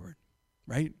comes forward,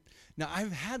 right? Now,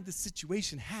 I've had this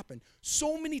situation happen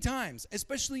so many times,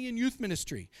 especially in youth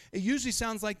ministry. It usually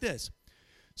sounds like this.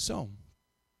 So,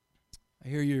 I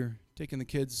hear you're taking the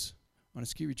kids on a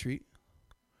ski retreat,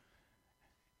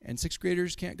 and 6th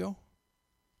graders can't go.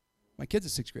 My kid's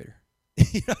a 6th grader.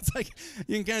 It's like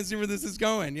you can kind of see where this is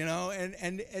going,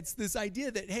 and it's this idea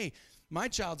that, hey, my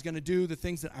child's going to do the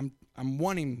things that I'm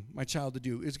wanting my child to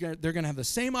do. They're going to have the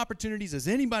same opportunities as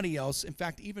anybody else. In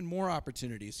fact, even more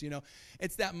opportunities.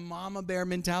 It's that mama bear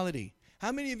mentality.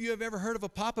 How many of you have ever heard of a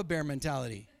papa bear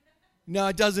mentality? No,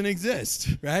 it doesn't exist,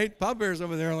 right? Papa bear's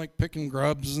over there like picking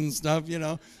grubs and stuff,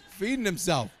 feeding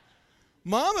himself.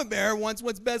 Mama bear wants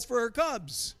what's best for her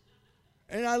cubs.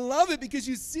 And I love it because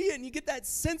you see it and you get that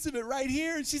sense of it right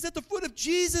here. And she's at the foot of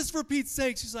Jesus, for Pete's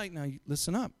sake. She's like, now,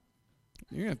 listen up.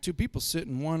 You're going to have two people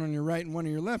sitting, one on your right and one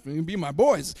on your left. You're going to be my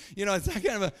boys. You know, it's that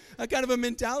kind of a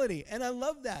mentality. And I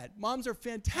love that. Moms are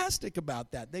fantastic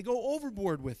about that. They go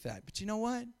overboard with that. But you know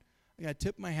what? I got to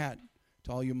tip my hat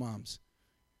to all you moms.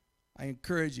 I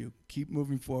encourage you, keep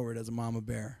moving forward as a mama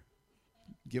bear.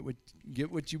 Get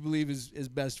what you believe is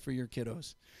best for your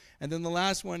kiddos. And then the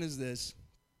last one is this.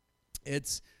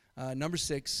 It's number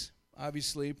 6,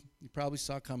 obviously, you probably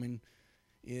saw coming,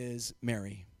 is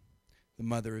Mary, the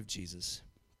mother of Jesus.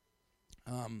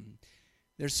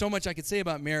 There's so much I could say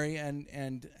about Mary,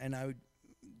 and I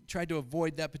tried to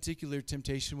avoid that particular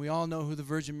temptation. We all know who the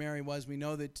Virgin Mary was. We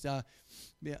know that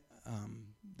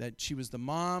that she was the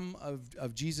mom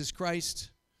of Jesus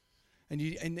Christ.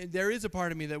 And there is a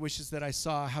part of me that wishes that I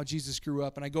saw how Jesus grew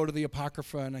up. And I go to the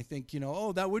Apocrypha and I think,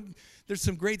 there's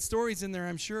some great stories in there,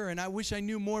 I'm sure. And I wish I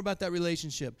knew more about that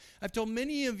relationship. I've told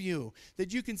many of you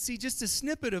that you can see just a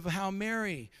snippet of how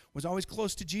Mary was always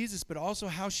close to Jesus, but also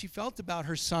how she felt about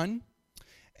her son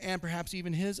and perhaps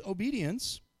even his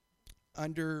obedience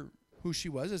under who she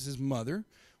was as his mother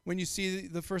when you see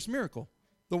the first miracle,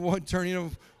 the turning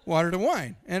of water to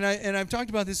wine. And I've talked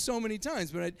about this so many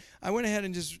times, but I went ahead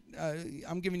and just,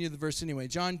 I'm giving you the verse anyway.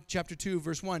 John chapter 2,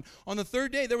 verse 1. On the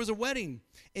 3rd day, there was a wedding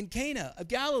in Cana of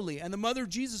Galilee, and the mother of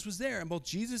Jesus was there, and both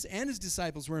Jesus and his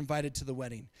disciples were invited to the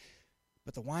wedding.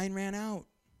 But the wine ran out.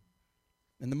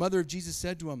 And the mother of Jesus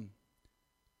said to him,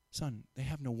 "Son, they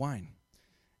have no wine."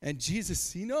 And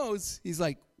Jesus, he knows, he's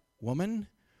like, "Woman,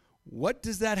 what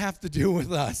does that have to do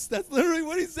with us?" That's literally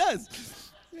what he says.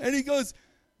 And he goes,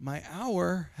 "My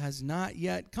hour has not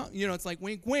yet come." You know, it's like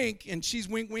wink, wink, and she's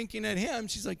winking at him.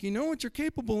 She's like, "You know what you're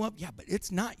capable of?" "Yeah, but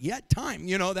it's not yet time,"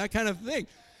 that kind of thing.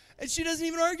 And she doesn't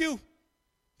even argue.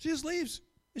 She just leaves.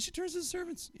 And she turns to the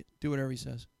servants. "Do whatever he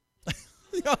says."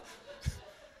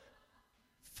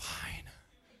 Fine.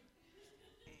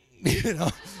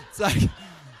 It's like,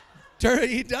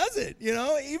 he does it,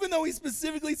 even though he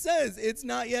specifically says, it's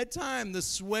not yet time. The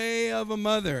sway of a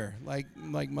mother, like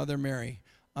Mother Mary.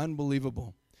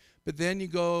 Unbelievable. But then you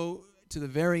go to the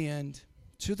very end,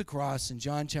 to the cross in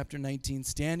John chapter 19,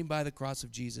 standing by the cross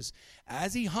of Jesus.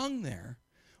 As he hung there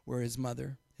were his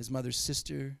mother's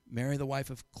sister, Mary, the wife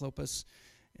of Clopas,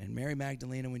 and Mary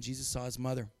Magdalene. And when Jesus saw his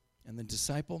mother and the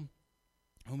disciple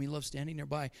whom he loved standing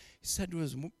nearby, he said to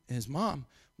his mom,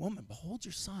 "Woman, behold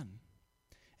your son."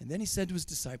 And then he said to his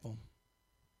disciple,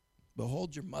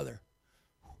 "Behold your mother."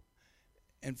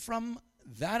 And from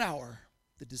that hour,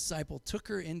 the disciple took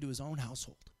her into his own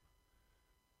household.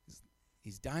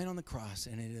 He's dying on the cross,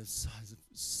 and it is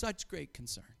such great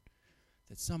concern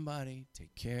that somebody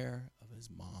take care of his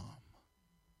mom.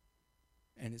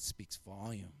 And it speaks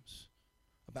volumes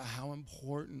about how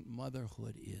important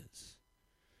motherhood is.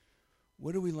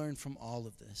 What do we learn from all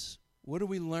of this? What do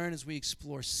we learn as we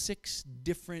explore 6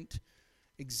 different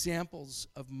examples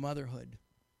of motherhood?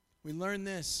 We learn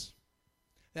this,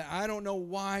 that I don't know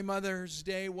why Mother's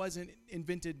Day wasn't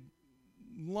invented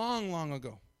long, long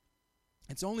ago.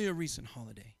 It's only a recent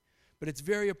holiday, but it's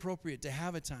very appropriate to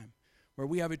have a time where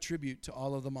we have a tribute to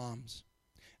all of the moms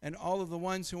and all of the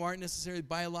ones who aren't necessarily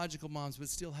biological moms but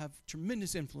still have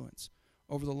tremendous influence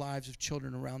over the lives of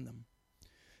children around them.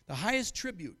 The highest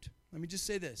tribute, let me just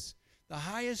say this, the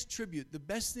highest tribute, the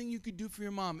best thing you could do for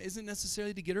your mom isn't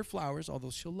necessarily to get her flowers,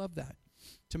 although she'll love that.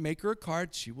 To make her a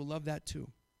card, she will love that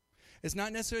too. It's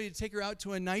not necessarily to take her out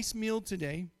to a nice meal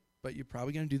today, but you're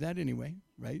probably going to do that anyway,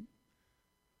 right?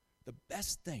 The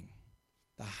best thing,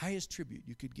 the highest tribute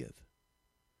you could give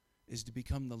is to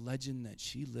become the legend that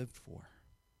she lived for.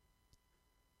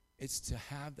 It's to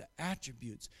have the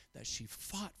attributes that she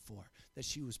fought for, that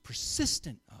she was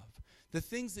persistent of, the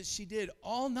things that she did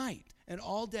all night and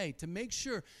all day to make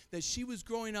sure that she was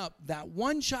growing up that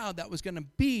one child that was going to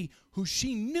be who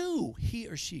she knew he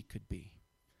or she could be.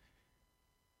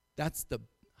 That's the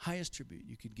highest tribute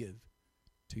you could give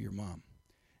to your mom.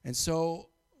 And so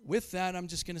with that, I'm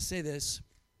just going to say this.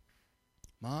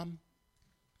 Mom,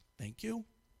 thank you.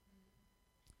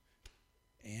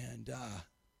 And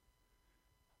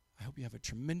I hope you have a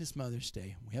tremendous Mother's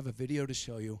Day. We have a video to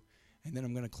show you, and then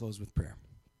I'm going to close with prayer.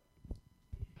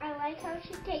 I like how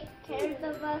she takes care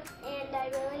of us, and I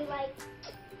really like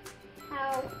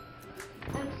how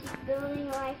she's building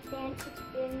a life dance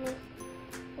business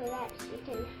so that she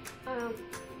can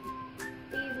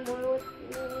be more with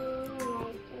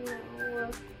me,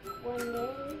 one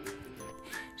day.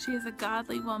 She is a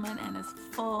godly woman and is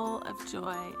full of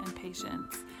joy and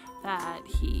patience that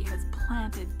he has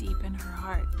planted deep in her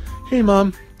heart. Hey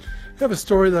Mom, I have a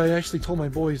story that I actually told my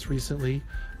boys recently.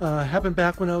 Happened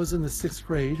back when I was in the 6th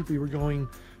grade. We were going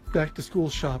back to school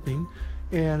shopping,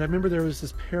 And I remember there was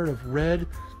this pair of red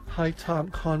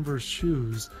high-top Converse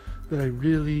shoes that I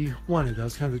really wanted. That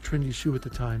was kind of the trendy shoe at the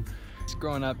time.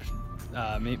 Growing up,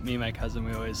 me and my cousin,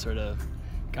 we always sort of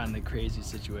got into crazy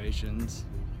situations.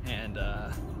 And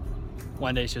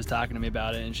one day she was talking to me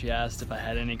about it, and she asked if I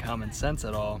had any common sense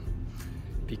at all,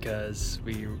 because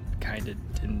we kind of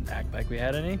didn't act like we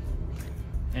had any.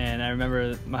 And I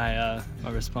remember my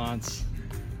response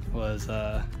was,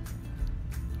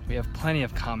 we have plenty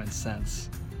of common sense,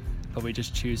 but we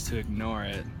just choose to ignore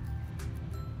it.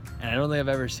 And I don't think I've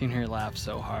ever seen her laugh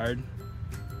so hard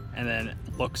and then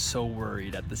look so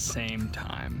worried at the same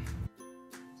time.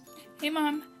 Hey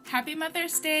Mom, happy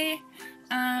Mother's Day.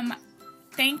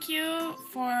 Thank you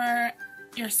for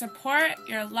your support,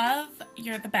 your love,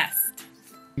 you're the best.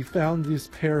 We found this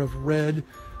pair of red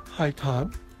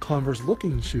high-top Converse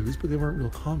looking shoes, but they weren't real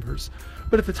Converse.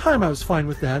 But at the time I was fine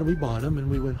with that, and we bought them and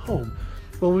we went home.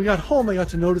 But when we got home, I got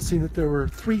to noticing that there were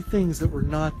 3 things that were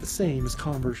not the same as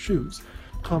Converse shoes.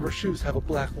 Converse shoes have a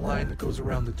black line that goes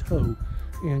around the toe,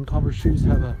 and Converse shoes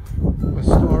have a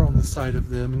star on the side of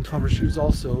them, and Converse shoes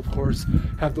also, of course,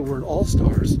 have the word All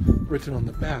Stars written on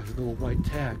the back, the little white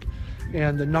tag.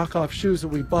 And the knockoff shoes that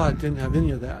we bought didn't have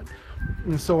any of that.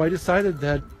 And so I decided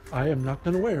that I am not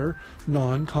going to wear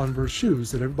non-Converse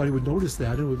shoes, that everybody would notice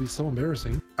that, and it would be so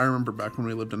embarrassing. I remember back when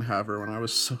we lived in Havre, when I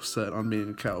was so set on being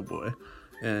a cowboy,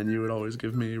 and you would always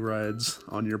give me rides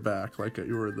on your back, like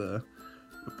you were the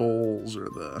Bulls or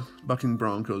the Bucking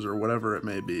Broncos or whatever it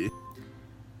may be.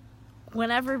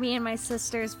 Whenever me and my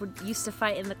sisters used to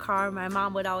fight in the car, my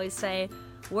mom would always say,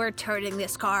 "We're turning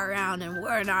this car around and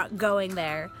we're not going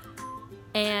there."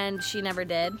 And she never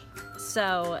did.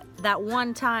 So that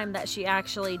one time that she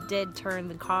actually did turn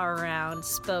the car around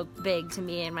spoke big to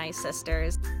me and my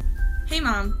sisters. Hey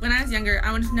Mom, when I was younger,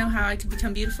 I wanted to know how I could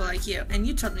become beautiful like you, and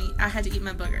you told me I had to eat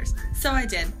my boogers. So I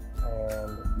did.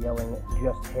 And yelling,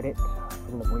 "Just hit it,"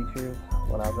 from the bleachers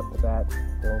when I was up to bat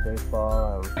during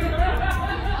baseball.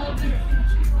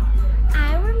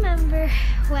 I remember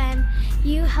when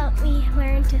you helped me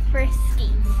learn to first skate.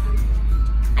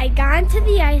 I got onto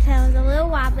the ice, I was a little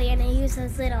wobbly, and I used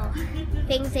those little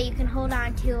things that you can hold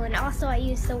on to, and also I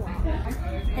used the wall.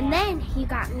 And then you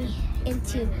got me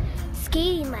into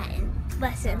skating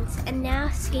lessons, and now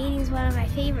skating is one of my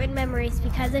favorite memories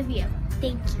because of you.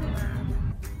 Thank you.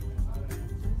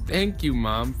 Thank you,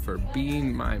 Mom, for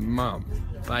being my mom.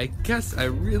 But I guess I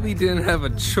really didn't have a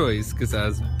choice because I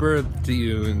was birthed to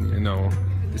you and,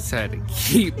 decided to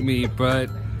keep me, but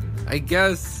I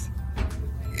guess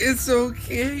it's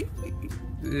okay.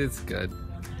 It's good.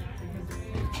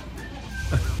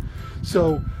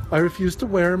 So I refused to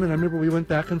wear them, and I remember we went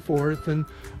back and forth and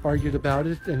argued about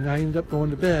it, and I ended up going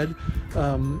to bed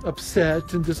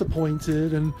upset and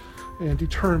disappointed and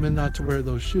determined not to wear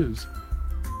those shoes.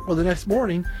 Well, the next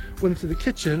morning, went into the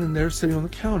kitchen, and there sitting on the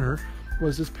counter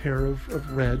was this pair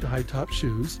of red high-top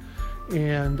shoes.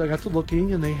 And I got to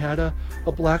looking, and they had a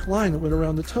black line that went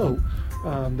around the toe.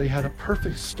 They had a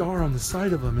perfect star on the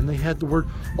side of them, and they had the word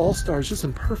All Stars just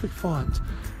in perfect font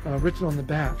written on the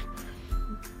back.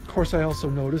 Of course, I also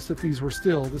noticed that these were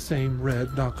still the same red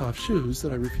knockoff shoes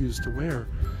that I refused to wear.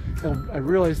 And I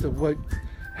realized that what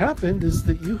happened is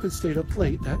that you had stayed up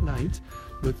late that night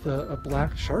with a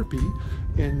black Sharpie,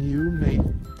 and you made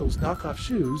those knockoff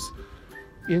shoes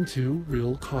into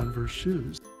real Converse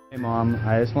shoes. Hey Mom,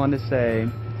 I just wanted to say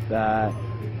that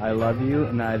I love you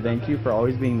and I thank you for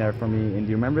always being there for me. And do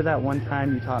you remember that one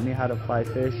time you taught me how to fly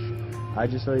fish? I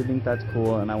just really think that's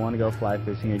cool, and I want to go fly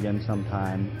fishing again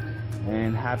sometime.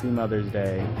 And happy Mother's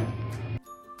Day.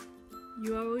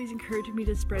 You always encouraged me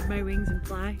to spread my wings and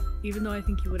fly, even though I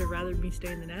think you would have rather me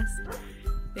stay in the nest.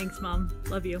 Thanks, Mom.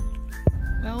 Love you.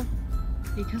 Well,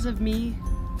 because of me,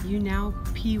 you now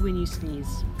pee when you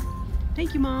sneeze.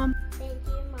 Thank you, Mom. Thank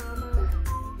you, Mama.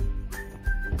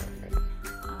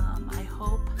 I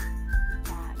hope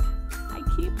that I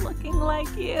keep looking like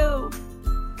you,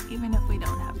 even if we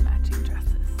don't have matching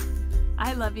dresses.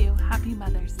 I love you. Happy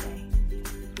Mother's Day.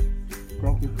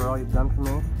 Thank you for all you've done for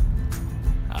me.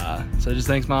 So just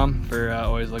thanks, Mom, for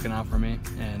always looking out for me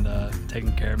and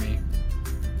taking care of me.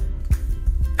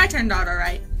 I turned out all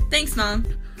right. Thanks, Mom.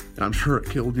 And I'm sure it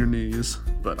killed your knees,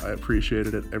 but I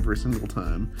appreciated it every single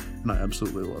time, and I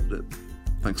absolutely loved it.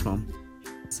 Thanks, Mom.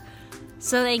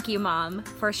 So thank you, Mom,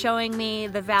 for showing me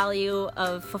the value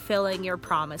of fulfilling your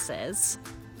promises.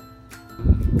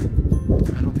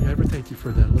 I don't think I ever thanked you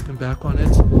for that. Looking back on it,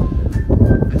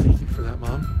 I thank you for that,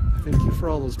 Mom. I thank you for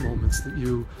all those moments that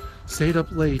you stayed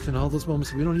up late and all those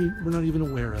moments that we're not even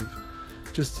aware of,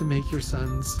 just to make your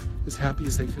sons as happy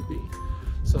as they could be.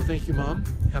 So thank you, Mom.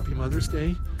 Happy Mother's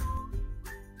Day.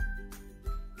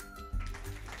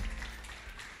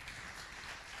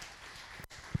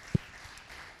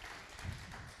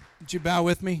 Would you bow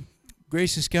with me?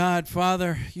 Gracious God,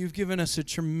 Father, you've given us a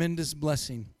tremendous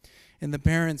blessing in the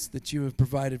parents that you have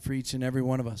provided for each and every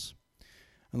one of us.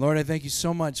 And Lord, I thank you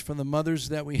so much for the mothers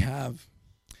that we have.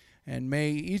 And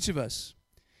may each of us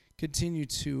continue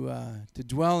to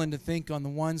dwell and to think on the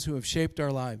ones who have shaped our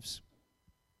lives.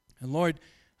 And Lord,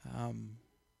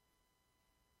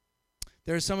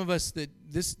 there are some of us that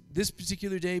this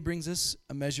particular day brings us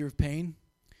a measure of pain.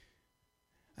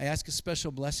 I ask a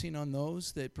special blessing on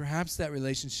those that perhaps that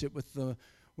relationship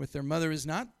with their mother is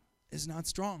not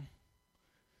strong.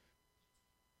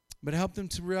 But help them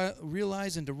to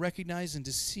realize and to recognize and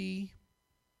to see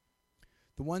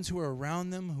the ones who are around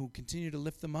them who continue to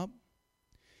lift them up.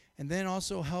 And then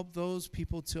also help those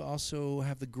people to also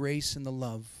have the grace and the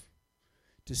love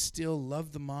to still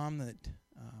love the mom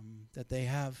that they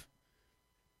have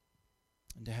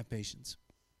and to have patience.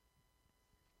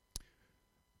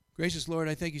 Gracious Lord,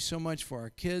 I thank you so much for our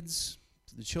kids,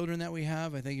 the children that we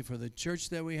have. I thank you for the church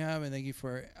that we have. I thank you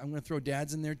for, I'm going to throw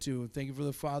dads in there too. Thank you for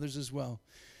the fathers as well.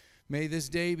 May this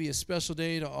day be a special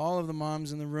day to all of the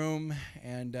moms in the room.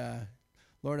 And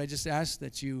Lord, I just ask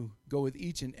that you go with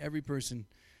each and every person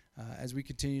as we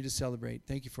continue to celebrate.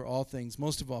 Thank you for all things,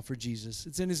 most of all for Jesus.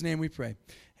 It's in his name we pray.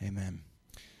 Amen.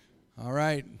 All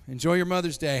right. Enjoy your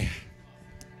Mother's Day.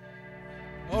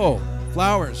 Oh,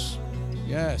 flowers.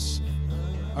 Yes.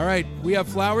 All right. We have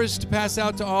flowers to pass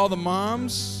out to all the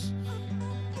moms.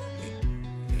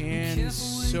 And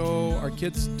so our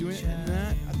kids doing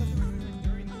that?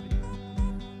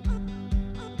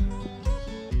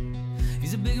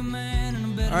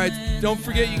 All right, don't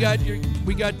forget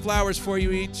we got flowers for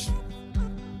you each.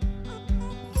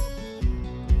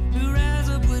 We rise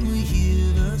up when we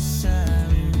hear the sound.